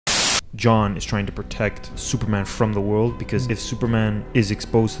John is trying to protect Superman from the world, because if Superman is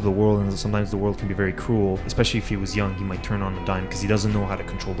exposed to the world, and sometimes the world can be very cruel, especially if he was young, he might turn on a dime because he doesn't know how to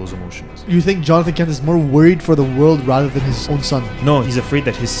control those emotions. You think Jonathan Kent is more worried for the world rather than his own son? No, he's afraid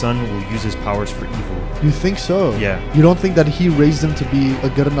that his son will use his powers for evil. You think so? Yeah. You don't think that he raised him to be a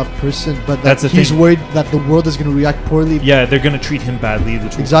good enough person, but that That's the he's thing. worried that the world is going to react poorly? Yeah, they're gonna treat him badly,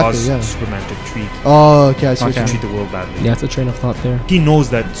 which will Exactly, cause yeah. Superman to treat Oh, okay, I see what you Okay. mean. treat the world badly. Yeah, it's a train of thought there. He knows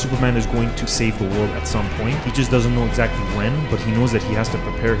that Superman is going to save the world at some point. He just doesn't know exactly when, but he knows that he has to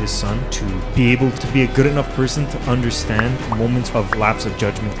prepare his son to be able to be a good enough person to understand moments of lapse of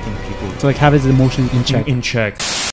judgment in people. So like have his emotions in check. In check.